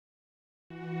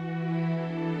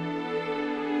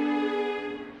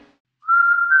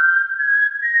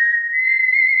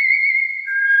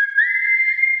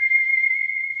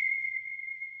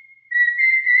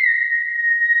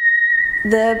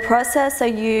The process I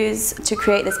use to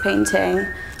create this painting,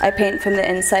 I paint from the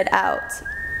inside out.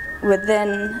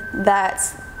 Within that,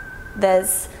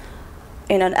 there's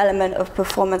an element of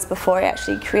performance before I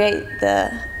actually create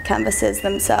the canvases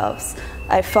themselves.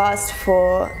 I fast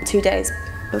for 2 days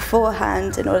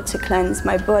beforehand in order to cleanse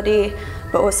my body,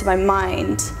 but also my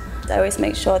mind. I always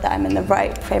make sure that I'm in the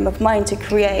right frame of mind to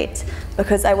create,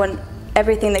 because I want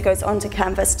everything that goes onto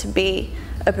canvas to be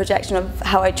a projection of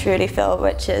how I truly feel,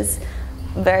 which is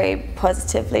very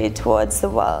positively towards the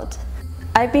world.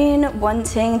 I've been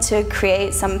wanting to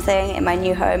create something in my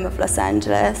new home of Los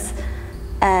Angeles,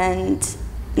 and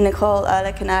Nicole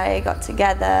Ehrlich and I got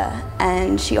together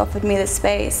and she offered me the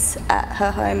space at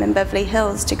her home in Beverly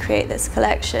Hills to create this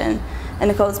collection. And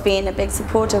Nicole's been a big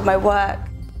supporter of my work.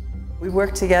 We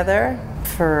worked together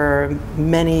for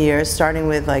many years, starting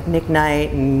with like Nick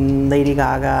Knight and Lady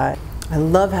Gaga. I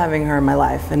love having her in my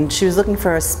life, and she was looking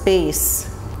for a space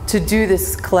to do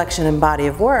this collection and body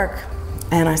of work.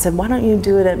 And I said, why don't you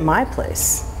do it at my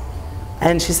place?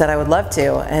 And she said I would love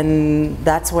to, and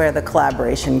that's where the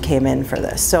collaboration came in for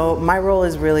this. So my role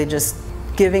is really just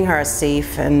giving her a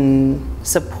safe and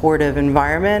supportive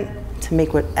environment to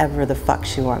make whatever the fuck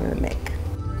she wanted to make.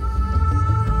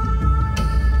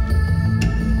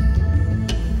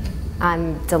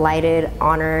 I'm delighted,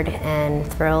 honored, and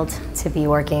thrilled to be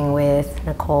working with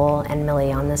Nicole and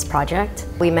Millie on this project.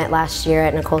 We met last year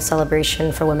at Nicole's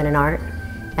celebration for women in art,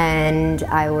 and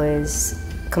I was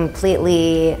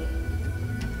completely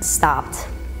stopped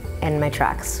in my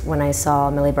tracks when I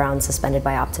saw Millie Brown Suspended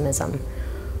by Optimism,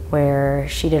 where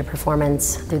she did a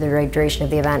performance through the duration of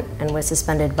the event and was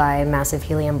suspended by massive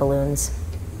helium balloons.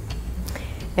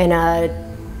 In a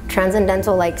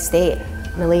transcendental-like state,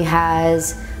 Millie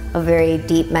has a very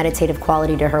deep meditative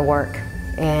quality to her work,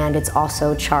 and it's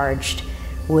also charged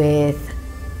with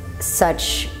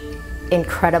such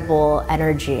incredible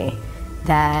energy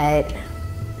that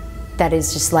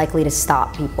is just likely to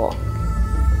stop people.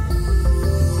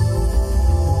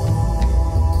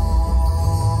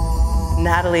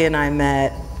 Natalie and I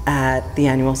met at the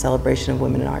annual celebration of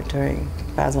women in art during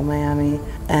Basel, Miami,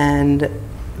 and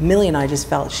Millie and I just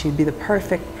felt she'd be the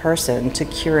perfect person to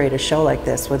curate a show like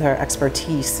this with her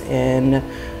expertise in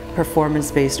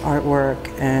performance-based artwork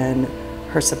and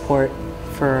her support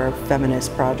for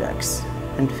feminist projects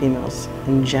and females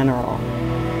in general.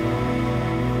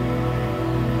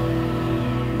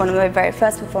 One of my very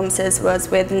first performances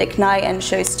was with Nick Knight and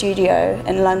Show Studio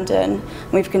in London.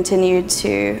 We've continued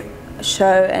to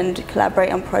show and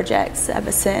collaborate on projects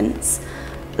ever since.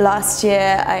 Last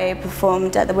year I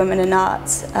performed at the Women in Art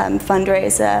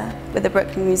fundraiser with the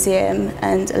Brooklyn Museum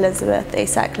and Elizabeth A.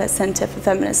 Sackler Center for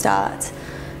Feminist Art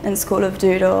and School of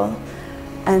Doodle,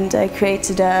 and I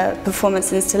created a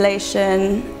performance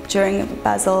installation during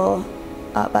Basel,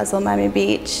 Miami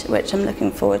Beach, which I'm looking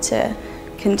forward to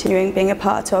continuing being a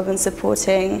part of and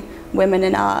supporting women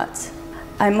in art.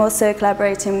 I'm also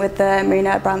collaborating with the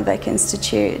Marina Abramovic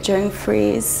Institute during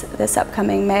Freeze this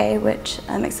upcoming May, which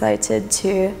I'm excited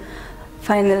to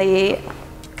finally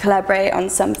collaborate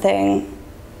on something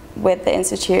with the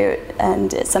Institute,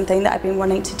 and it's something that I've been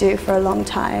wanting to do for a long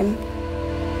time.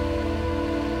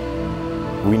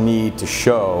 We need to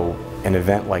show an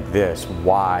event like this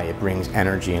why it brings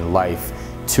energy and life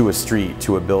to a street,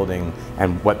 to a building,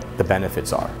 and what the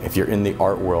benefits are. If you're in the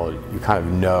art world, you kind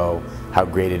of know how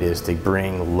great it is to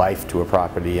bring life to a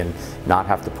property and not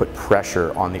have to put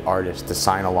pressure on the artist to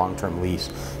sign a long-term lease.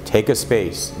 Take a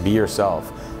space, be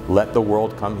yourself, let the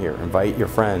world come here, invite your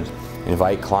friends,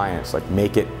 invite clients, like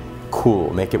make it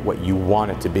cool, make it what you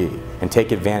want it to be, and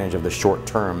take advantage of the short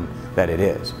term that it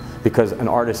is. Because an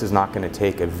artist is not going to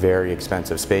take a very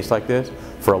expensive space like this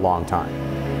for a long time.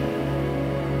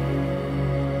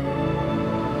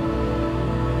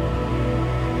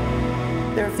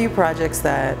 There are a few projects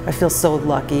that I feel so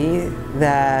lucky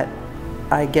that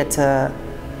I get to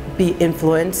be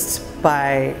influenced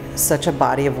by such a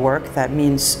body of work that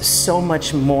means so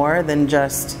much more than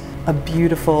just a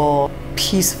beautiful,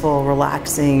 peaceful,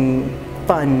 relaxing,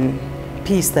 fun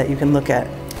piece that you can look at.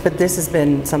 But this has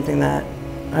been something that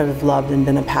I've loved and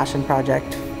been a passion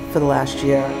project for the last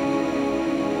year.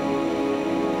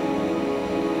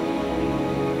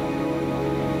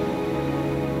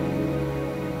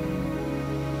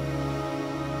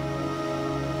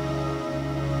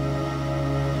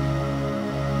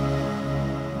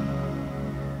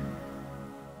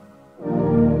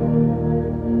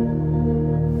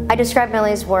 I describe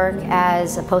Millie's work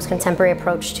as a post-contemporary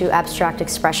approach to abstract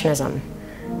expressionism.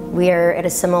 We are at a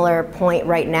similar point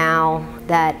right now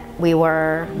that we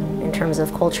were in terms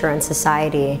of culture and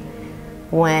society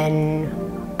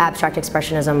when abstract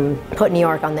expressionism put New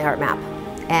York on the art map.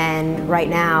 And right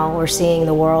now we're seeing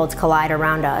the world collide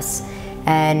around us,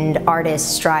 and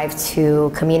artists strive to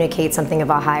communicate something of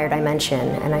a higher dimension,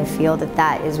 and I feel that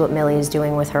that is what Millie is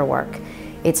doing with her work.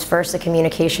 It's first a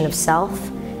communication of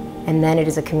self, and then it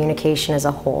is a communication as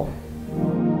a whole.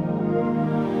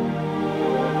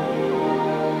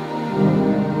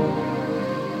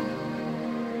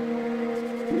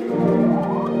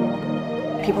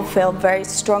 People feel very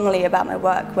strongly about my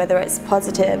work, whether it's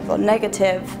positive or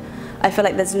negative. I feel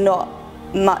like there's not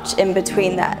much in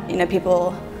between that. You know,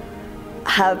 people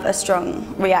have a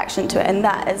strong reaction to it, and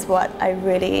that is what I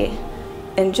really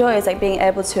enjoy, is like being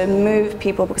able to move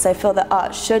people, because I feel that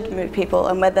art should move people,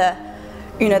 and whether,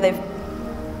 you know, they've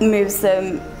moves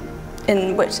them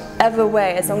in whichever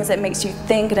way, as long as it makes you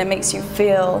think and it makes you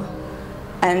feel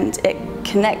and it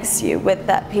connects you with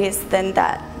that piece, then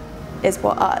that is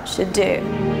what art should do.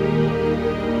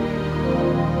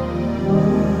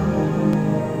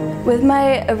 With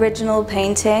my original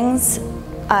paintings,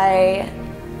 I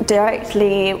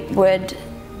directly would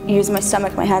use my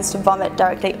stomach, my hands, to vomit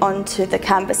directly onto the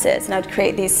canvases, and I'd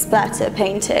create these splatter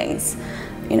paintings,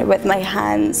 you know, with my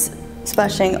hands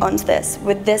splashing onto this.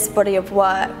 With this body of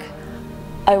work,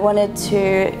 I wanted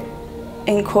to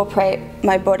incorporate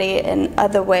my body in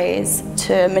other ways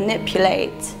to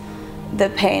manipulate the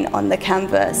paint on the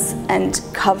canvas and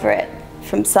cover it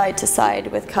from side to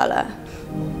side with color.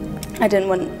 I didn't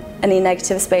want any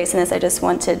negative space in this, I just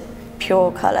wanted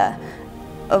pure color,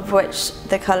 of which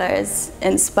the color is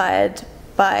inspired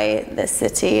by the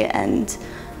city and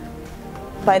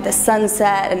by the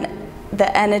sunset and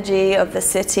the energy of the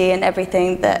city and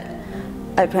everything that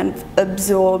I've kind of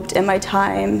absorbed in my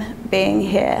time being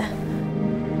here.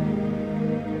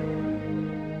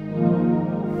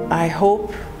 I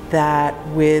hope that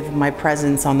with my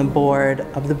presence on the board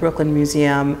of the Brooklyn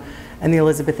Museum and the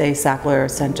Elizabeth A. Sackler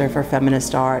Center for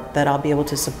Feminist Art, that I'll be able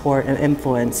to support and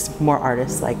influence more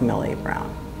artists like Millie Brown.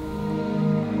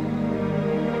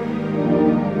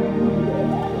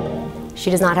 She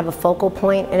does not have a focal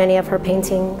point in any of her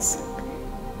paintings.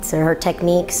 So her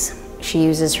techniques she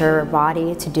uses her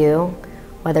body to do,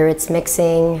 whether it's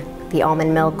mixing the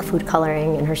almond milk food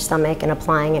coloring in her stomach and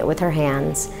applying it with her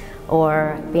hands,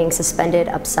 or being suspended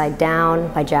upside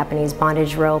down by Japanese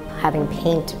bondage rope, having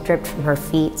paint dripped from her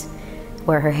feet,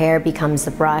 where her hair becomes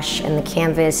the brush and the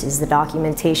canvas is the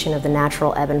documentation of the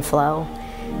natural ebb and flow.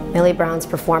 Millie Brown's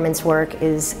performance work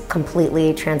is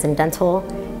completely transcendental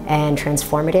and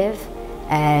transformative,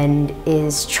 and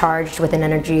is charged with an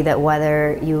energy that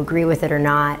whether you agree with it or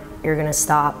not, you're gonna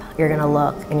stop, you're gonna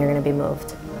look, and you're gonna be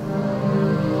moved.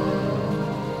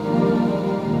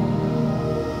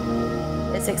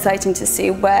 It's exciting to see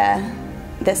where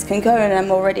this can go, and I'm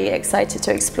already excited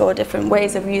to explore different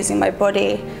ways of using my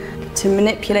body to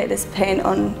manipulate this paint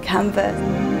on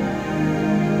canvas.